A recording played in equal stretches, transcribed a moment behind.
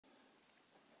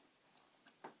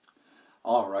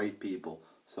Alright, people.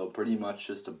 So pretty much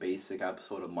just a basic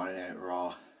episode of Monday Night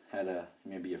Raw. Had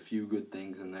maybe a few good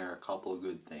things in there, a couple of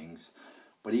good things.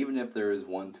 But even if there is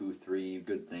one, two, three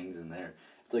good things in there,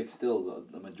 it's like still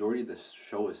the majority of the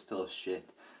show is still shit.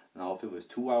 Now if it was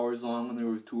 2 hours long and there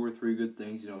was two or three good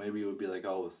things, maybe it would be like,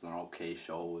 oh, it's an okay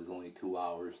show, it was only 2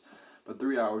 hours. But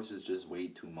 3 hours is just way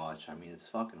too much. I mean, it's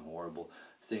fucking horrible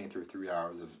sitting through 3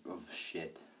 hours of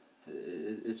shit.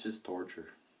 It's just torture.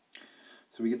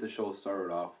 So we get the show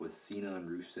started off with Cena and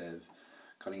Rusev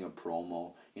cutting a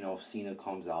promo. Cena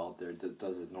comes out there,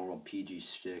 does his normal PG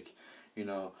shtick.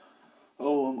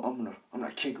 Oh, I'm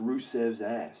gonna kick Rusev's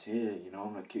ass. Yeah,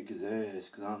 I'm gonna kick his ass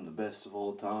because I'm the best of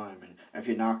all time. And if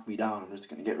you knock me down, I'm just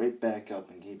gonna get right back up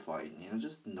and keep fighting.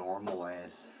 Just normal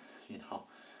ass.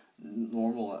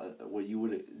 Normal what you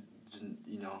would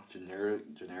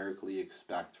generically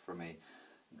expect from a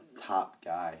top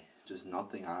guy. Just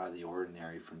nothing out of the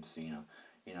ordinary from Cena.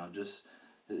 Just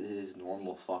his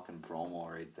normal fucking promo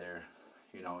right there.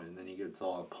 And then he gets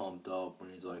all pumped up when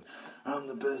he's like, I'm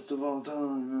the best of all time,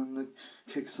 I'm gonna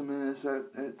kick some ass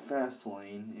at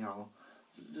Fastlane,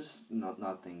 Just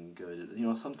nothing good.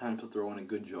 Sometimes he'll throw in a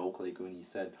good joke, like when he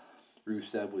said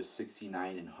Rusev was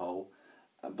 69 and ho,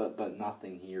 but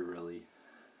nothing here really.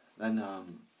 Then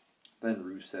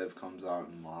Rusev comes out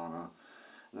in Lana.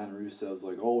 And then Rusev's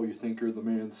like, oh, you think you're the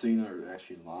man, Cena? Or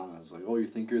actually, Lana's like, oh, you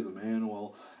think you're the man?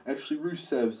 Well, actually,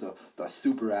 Rusev's the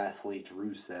super athlete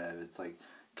Rusev. It's like,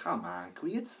 come on, can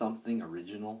we get something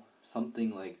original?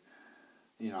 Something like,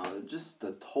 just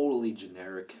a totally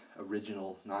generic,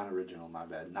 non-original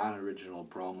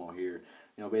promo here.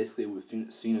 Basically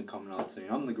with Cena coming out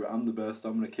saying, I'm the best,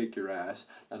 I'm going to kick your ass.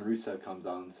 And Rusev comes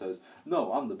out and says,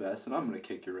 no, I'm the best, and I'm going to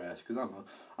kick your ass because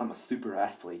I'm a super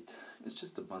athlete. It's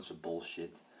just a bunch of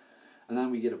bullshit. And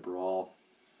then we get a brawl.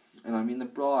 And I mean, the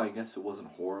brawl, I guess it wasn't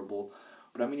horrible.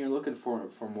 But I mean, you're looking for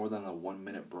more than a 1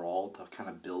 minute brawl to kind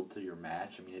of build to your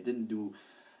match. I mean, it didn't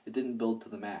build to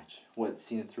the match. What,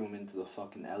 Cena threw him into the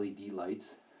fucking LED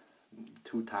lights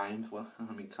 2 times? Well,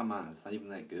 I mean, come on, it's not even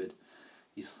that good.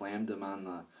 He slammed him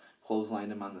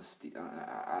clotheslined him on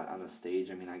the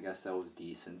stage. I mean, I guess that was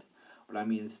decent. But I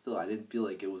mean, still, I didn't feel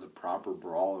like it was a proper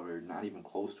brawl or not even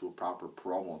close to a proper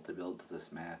promo to build to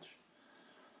this match.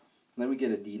 And then we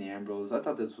get a Dean Ambrose. I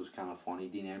thought this was kind of funny.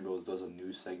 Dean Ambrose does a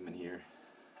news segment here.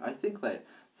 I think that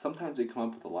sometimes they come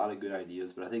up with a lot of good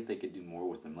ideas, but I think they could do more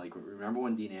with them. Like, remember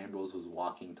when Dean Ambrose was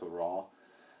walking to Raw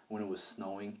when it was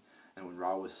snowing? And when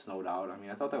Raw was snowed out, I mean,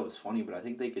 I thought that was funny, but I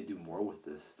think they could do more with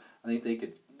this. I think they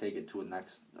could take it to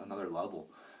another level.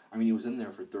 I mean, he was in there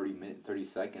for 30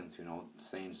 seconds,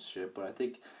 saying shit, but I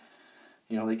think,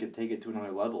 they could take it to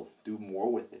another level, do more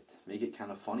with it, make it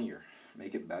kind of funnier,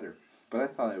 make it better. But I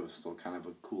thought it was still kind of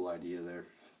a cool idea there.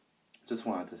 Just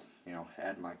wanted to,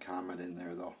 add my comment in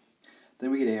there, though.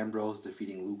 Then we get Ambrose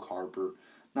defeating Luke Harper.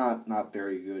 Not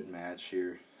very good match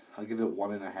here. I'll give it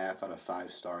 1.5 out of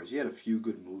 5 stars. He had a few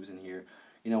good moves in here.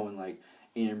 When like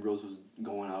Ambrose was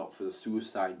going out for the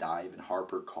suicide dive and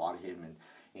Harper caught him and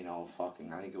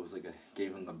I think it was like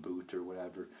gave him the boot or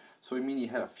whatever. So I mean, he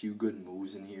had a few good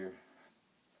moves in here.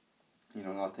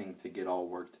 Nothing to get all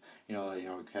worked.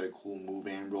 Had a cool move.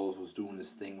 Ambrose was doing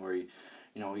this thing where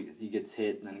he gets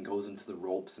hit and then goes into the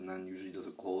ropes and then usually does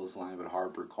a clothesline, but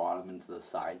Harper caught him into the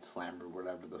side slam or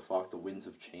whatever the fuck. The winds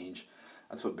of change.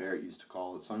 That's what Barrett used to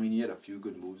call it. So, I mean, he had a few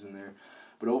good moves in there.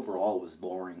 But overall, it was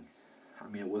boring. I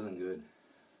mean, it wasn't good.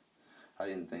 I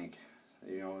didn't think.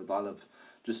 A lot of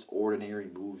just ordinary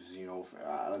moves,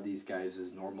 out of these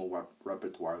guys' normal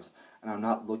repertoires. And I'm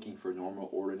not looking for normal,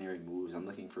 ordinary moves. I'm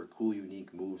looking for cool,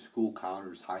 unique moves, cool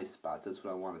counters, high spots. That's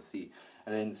what I want to see.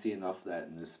 And I didn't see enough of that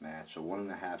in this match. So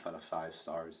 1.5 out of 5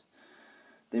 stars.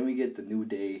 Then we get the New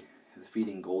Day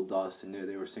defeating Goldust. And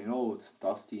they were saying, oh, it's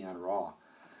Dusty on Raw.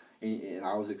 And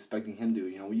I was expecting him to,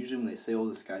 usually when they say, oh,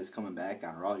 this guy's coming back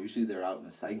on Raw, usually they're out in a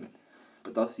segment.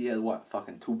 But Dusty had,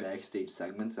 fucking 2 backstage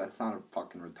segments? That's not a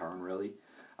fucking return, really.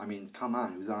 I mean, come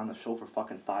on, he was on the show for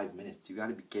fucking 5 minutes. You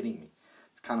gotta be kidding me.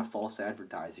 It's kind of false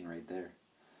advertising right there.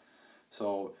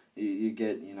 So, you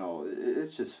get,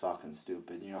 it's just fucking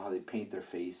stupid. How they paint their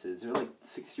faces. They're like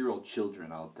 6-year-old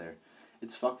children out there.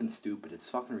 It's fucking stupid. It's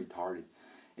fucking retarded.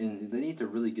 And they need to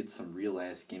really get some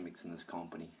real-ass gimmicks in this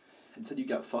company. Instead you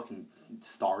got fucking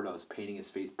Stardust painting his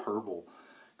face purple,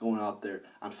 going out there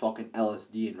on fucking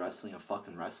LSD and wrestling a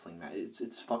fucking wrestling match.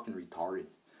 It's fucking retarded.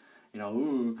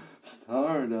 Ooh,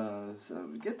 Stardust.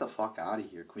 Get the fuck out of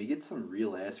here. Can we get some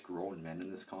real ass grown men in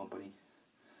this company?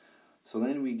 So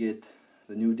then we get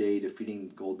the New Day defeating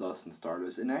Goldust and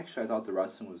Stardust. And actually I thought the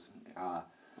wrestling was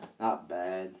not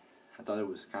bad. I thought it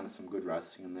was kind of some good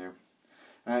wrestling in there.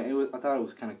 And I thought it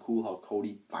was kind of cool how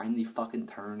Cody finally fucking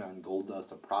turned on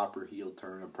Goldust, a proper heel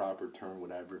turn, a proper turn,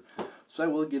 whatever. So I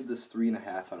will give this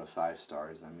 3.5 out of 5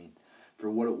 stars. I mean,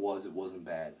 for what it wasn't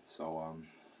bad. So,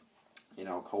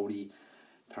 Cody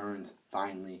turns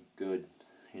finally good.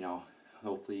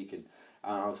 Hopefully he could.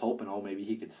 I was hoping, maybe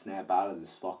he could snap out of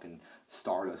this fucking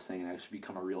Stardust thing and actually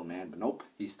become a real man. But nope,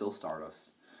 he's still Stardust.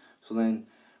 So then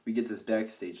we get this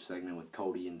backstage segment with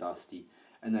Cody and Dusty.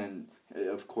 And then,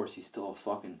 of course, he's still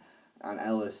fucking on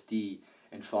LSD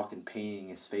and fucking painting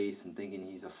his face and thinking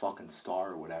he's a fucking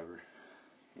star or whatever.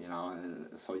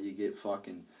 So you get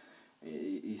fucking...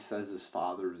 He says his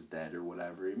father is dead or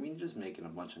whatever. I mean, just making a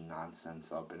bunch of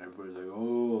nonsense up. And everybody's like,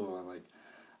 oh...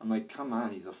 I'm like, come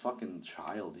on, he's a fucking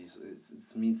child.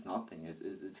 It means nothing.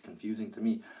 It's confusing to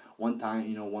me. One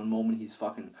time, one moment he's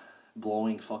fucking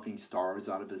blowing fucking stars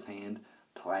out of his hand,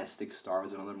 plastic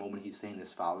stars. Another moment he's saying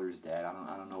his father is dead.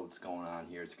 I don't know what's going on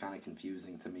here. It's kind of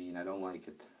confusing to me, and I don't like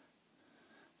it.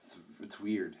 It's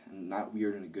weird, and not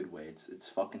weird in a good way. It's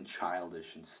fucking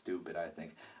childish and stupid, I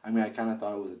think. I mean, I kind of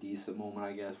thought it was a decent moment,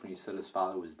 I guess, when he said his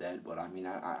father was dead, but I mean,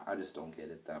 I just don't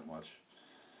get it that much.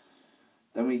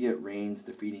 Then we get Reigns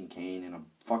defeating Kane in a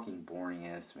fucking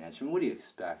boring-ass match. I mean, what do you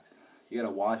expect? You got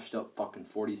a washed-up fucking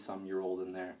 40-some-year-old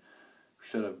in there who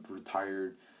should have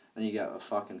retired. Then you got a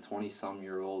fucking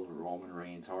 20-some-year-old Roman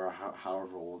Reigns, or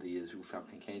however old he is, who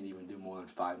fucking can't even do more than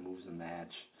 5 moves a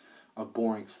match. A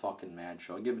boring fucking match.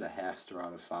 So I'll give it a half star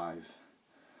out of 5.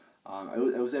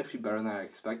 It was actually better than I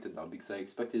expected, though, because I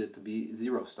expected it to be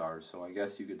 0 stars. So I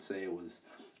guess you could say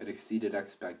it exceeded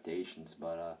expectations,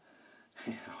 but...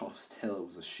 still, it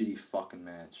was a shitty fucking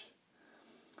match.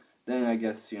 Then I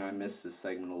guess, I missed this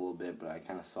segment a little bit, but I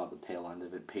kind of saw the tail end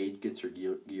of it. Paige gets her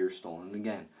gear stolen. And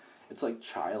again, it's like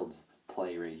child's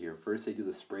play right here. First they do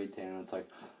the spray tan, and it's like,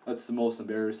 that's the most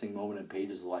embarrassing moment in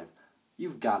Paige's life.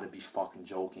 You've got to be fucking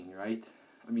joking, right?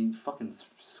 I mean, fucking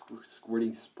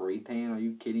squirting spray tan? Are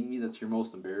you kidding me? That's your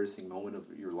most embarrassing moment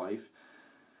of your life?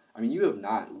 I mean, you have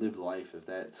not lived life if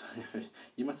that's...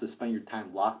 you must have spent your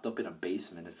time locked up in a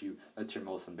basement if that's your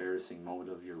most embarrassing moment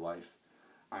of your life.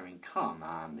 I mean, come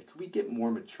on. Could we get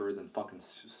more mature than fucking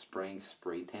spraying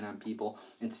spray tan on people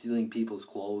and stealing people's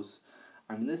clothes?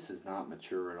 I mean, this is not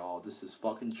mature at all. This is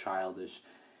fucking childish.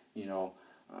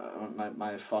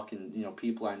 My fucking...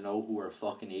 people I know who are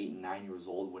fucking 8 and 9 years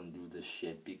old wouldn't do this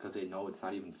shit because they know it's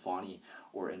not even funny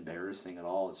or embarrassing at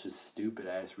all. It's just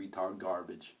stupid-ass retard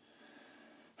garbage.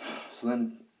 So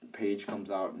then Paige comes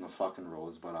out in a fucking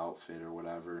rosebud outfit or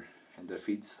whatever and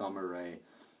defeats Summer Rae.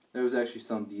 There was actually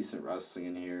some decent wrestling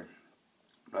in here,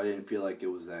 but I didn't feel like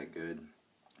it was that good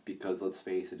because, let's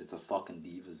face it, it's a fucking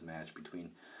divas match between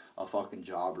a fucking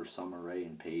jobber, Summer Rae,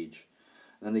 and Paige.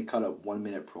 And then they cut a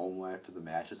 1-minute promo after the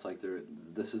match. It's like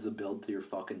this is a build to your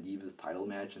fucking divas title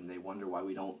match, and they wonder why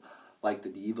we don't like the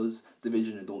divas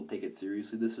division and don't take it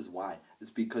seriously. This is why. It's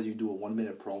because you do a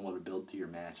 1-minute promo to build to your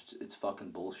match. It's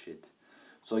fucking bullshit.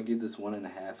 So I give this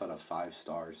 1.5 out of 5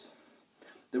 stars.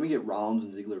 Then we get Rollins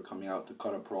and Ziggler coming out to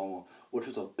cut a promo, which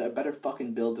was a better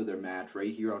fucking build to their match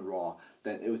right here on Raw.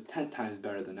 It was 10 times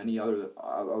better than any other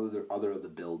of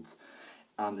the builds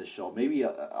on this show. Maybe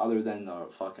other than the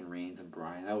fucking Reigns and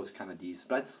Bryan. That was kind of decent.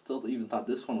 But I still even thought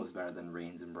this one was better than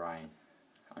Reigns and Bryan.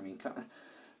 I mean,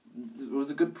 it was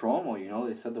a good promo,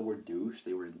 They said the word douche.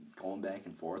 They were going back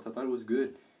and forth. I thought it was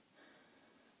good.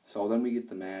 So then we get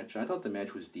the match. I thought the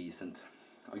match was decent.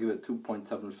 I'll give it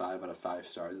 2.75 out of 5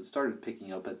 stars. It started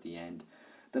picking up at the end.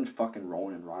 Then fucking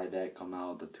Rowan and Ryback come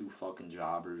out, the 2 fucking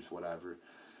jobbers, whatever,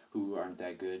 who aren't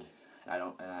that good,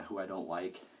 who I don't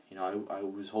like. I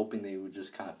was hoping they would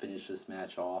just kind of finish this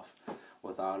match off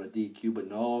without a DQ, but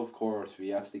no, of course, we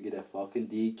have to get a fucking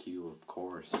DQ, of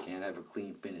course. Can't have a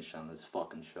clean finish on this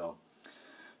fucking show.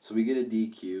 So we get a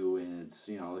DQ, and it's,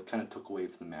 it kind of took away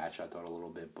from the match, I thought, a little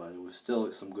bit, but it was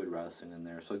still some good wrestling in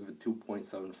there, so I'll give it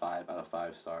 2.75 out of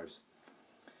 5 stars.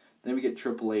 Then we get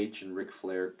Triple H and Ric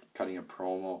Flair cutting a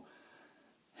promo.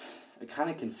 Kind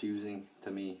of confusing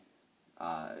to me.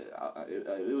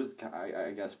 It was,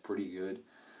 I guess, pretty good.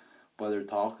 But they're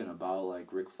talking about,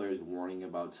 like, Ric Flair's warning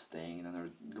about Sting, and then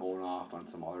they're going off on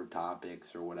some other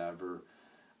topics or whatever.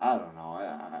 I don't know.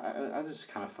 I just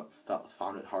kind of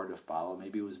found it hard to follow.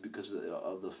 Maybe it was because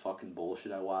of the fucking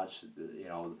bullshit I watched,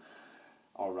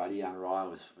 already on Raw. I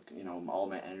was, all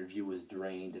my energy was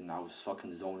drained, and I was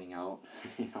fucking zoning out,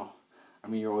 I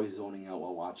mean, you're always zoning out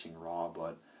while watching Raw,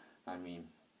 but, I mean,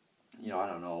 I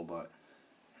don't know, but...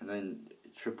 And then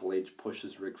Triple H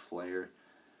pushes Ric Flair,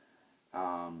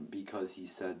 because he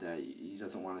said that he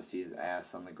doesn't want to see his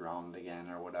ass on the ground again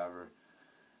or whatever.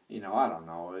 I don't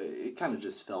know. It kind of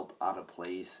just felt out of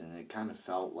place, and it kind of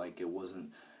felt like it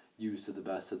wasn't used to the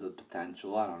best of the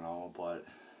potential. I don't know, but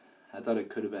I thought it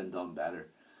could have been done better.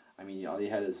 I mean, all you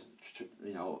had is,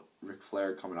 Ric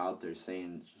Flair coming out there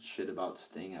saying shit about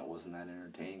Sting that wasn't that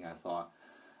entertaining, I thought.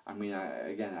 I mean,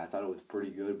 I thought it was pretty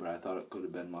good, but I thought it could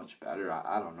have been much better.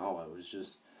 I don't know. It was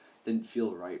just, didn't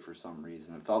feel right for some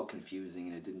reason. It felt confusing,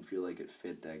 and it didn't feel like it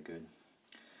fit that good.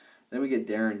 Then we get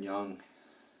Darren Young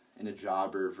in a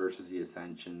jobber versus the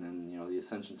Ascension, and, the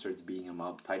Ascension starts beating him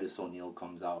up. Titus O'Neil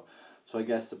comes out. So I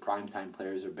guess the primetime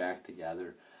players are back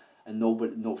together. And no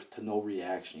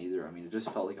reaction either. I mean, it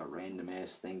just felt like a random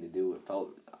ass thing to do. It felt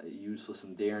useless.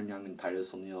 And Darren Young and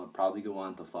Titus O'Neil will probably go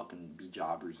on to fucking be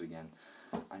jobbers again.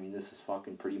 I mean, this is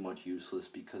fucking pretty much useless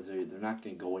because they're not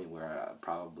going to go anywhere,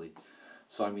 probably.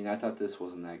 So, I mean, I thought this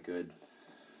wasn't that good.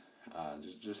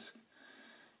 Just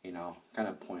kind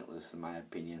of pointless in my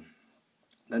opinion.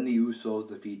 Then the Usos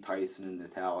defeat Tyson and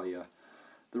Natalya.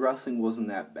 The wrestling wasn't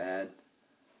that bad,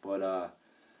 but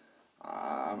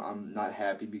I'm not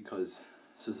happy because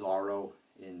Cesaro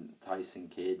and Tyson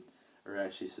Kidd, or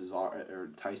actually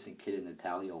Tyson Kidd and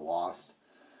Natalya lost.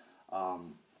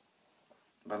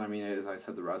 But I mean, as I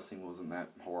said, the wrestling wasn't that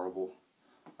horrible.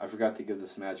 I forgot to give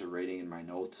this match a rating in my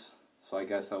notes, so I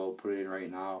guess I will put it in right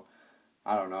now.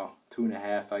 I don't know,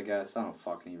 2.5, I guess. I don't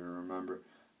fucking even remember.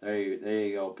 There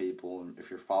you go, people. And if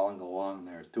you're following along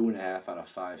there, 2.5 out of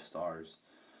 5 stars.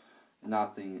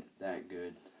 Nothing that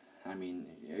good. I mean,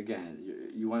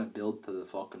 again, you want to build to the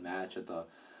fucking match at the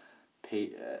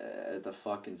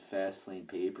fucking Fastlane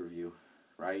pay-per-view,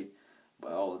 right?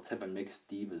 But let's have a mixed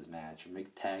divas match, a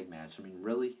mixed tag match. I mean,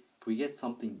 really? Can we get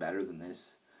something better than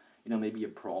this? Maybe a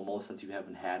promo, since you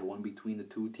haven't had one between the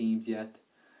two teams yet.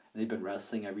 And they've been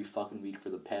wrestling every fucking week for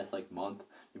the past, month.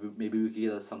 Maybe we could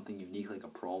get something unique, like a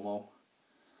promo.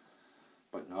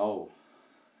 But no.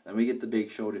 Then we get the Big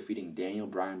Show defeating Daniel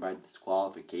Bryan by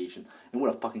disqualification. And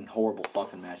what a fucking horrible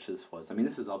fucking match this was. I mean,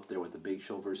 this is up there with the Big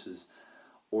Show versus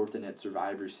Orton at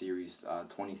Survivor Series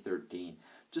 2013.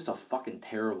 Just a fucking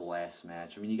terrible ass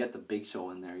match. I mean, you got the Big Show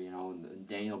in there, and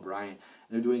Daniel Bryan. And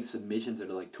they're doing submissions that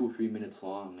are like 2 or 3 minutes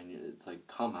long. And it's like,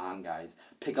 come on, guys.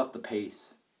 Pick up the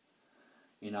pace.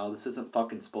 This isn't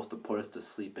fucking supposed to put us to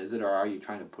sleep, is it? Or are you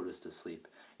trying to put us to sleep?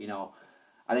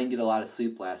 I didn't get a lot of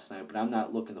sleep last night, but I'm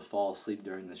not looking to fall asleep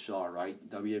during the show, right?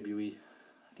 WWE,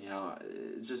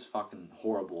 it's just fucking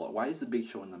horrible. Why is the Big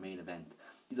Show in the main event?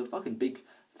 He's a fucking big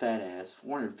fat ass,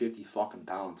 450 fucking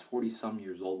pounds, 40-some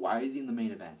years old. Why is he in the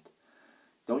main event?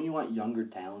 Don't you want younger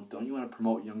talent? Don't you want to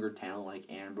promote younger talent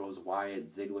like Ambrose, Wyatt,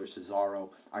 Ziggler, Cesaro?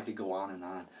 I could go on and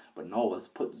on. But no, let's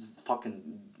put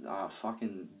fucking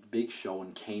Big Show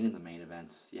and Kane in the main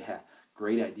events. Yeah,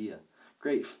 great idea.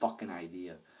 Great fucking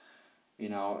idea.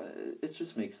 It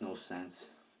just makes no sense.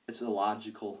 It's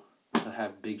illogical to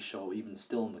have Big Show even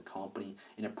still in the company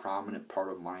in a prominent part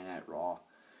of Monday Night Raw.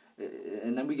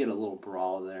 And then we get a little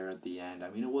brawl there at the end.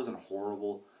 I mean, it wasn't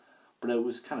horrible, but it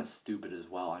was kind of stupid as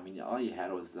well. I mean, all you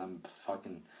had was them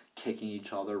fucking kicking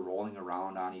each other, rolling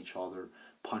around on each other,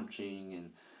 punching,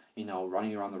 and,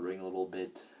 running around the ring a little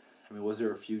bit. I mean, was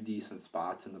there a few decent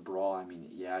spots in the brawl? I mean,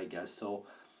 yeah, I guess so.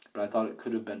 But I thought it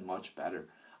could have been much better.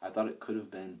 I thought it could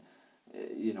have been,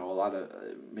 a lot of,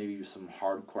 maybe some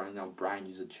hardcore. Brian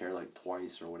used a chair like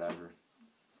twice or whatever.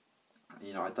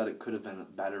 I thought it could have been a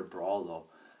better brawl, though.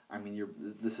 I mean,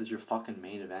 this is your fucking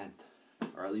main event.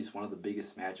 Or at least one of the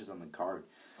biggest matches on the card.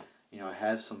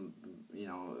 Have some,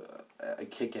 a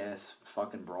kick-ass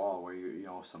fucking brawl where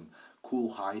some cool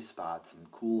high spots and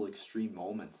cool extreme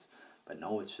moments. But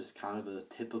no, it's just kind of a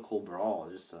typical brawl,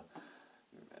 just an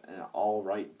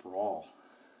all-right brawl.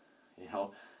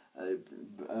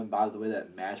 And by the way,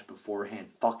 that match beforehand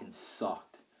fucking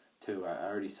sucked, too. I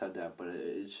already said that, but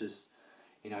it's just,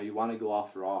 you want to go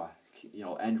off Raw,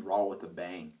 end Raw with a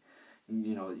bang.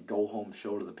 Go home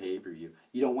show to the pay-per-view.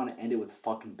 You don't want to end it with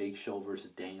fucking Big Show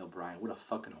versus Daniel Bryan. What a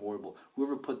fucking horrible...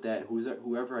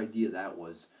 Whoever idea that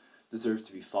was deserves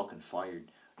to be fucking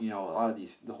fired. A lot of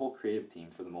the whole creative team,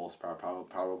 for the most part,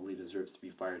 probably deserves to be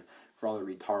fired for all the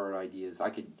retarded ideas. I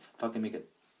could fucking make a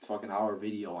fucking hour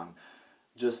video on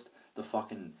just the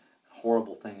fucking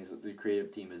horrible things that the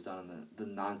creative team has done and the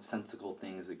nonsensical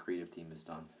things the creative team has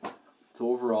done. So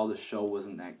overall, the show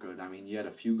wasn't that good. I mean, you had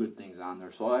a few good things on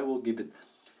there, so I will give it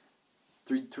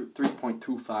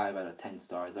 3.25 out of 10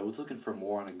 stars. I was looking for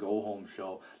more on a go-home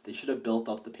show. They should have built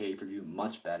up the pay-per-view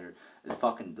much better.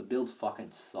 The build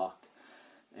fucking sucked.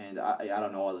 And I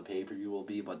don't know how the pay-per-view will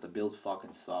be, but the build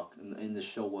fucking sucked. And the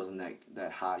show wasn't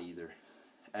that hot either,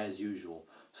 as usual.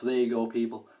 So there you go,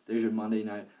 people. There's your Monday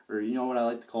night, or you know what I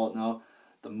like to call it now?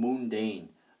 The mundane.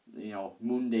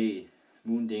 Mundane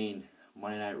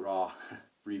Monday Night Raw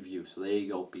review. So there you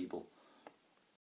go, people.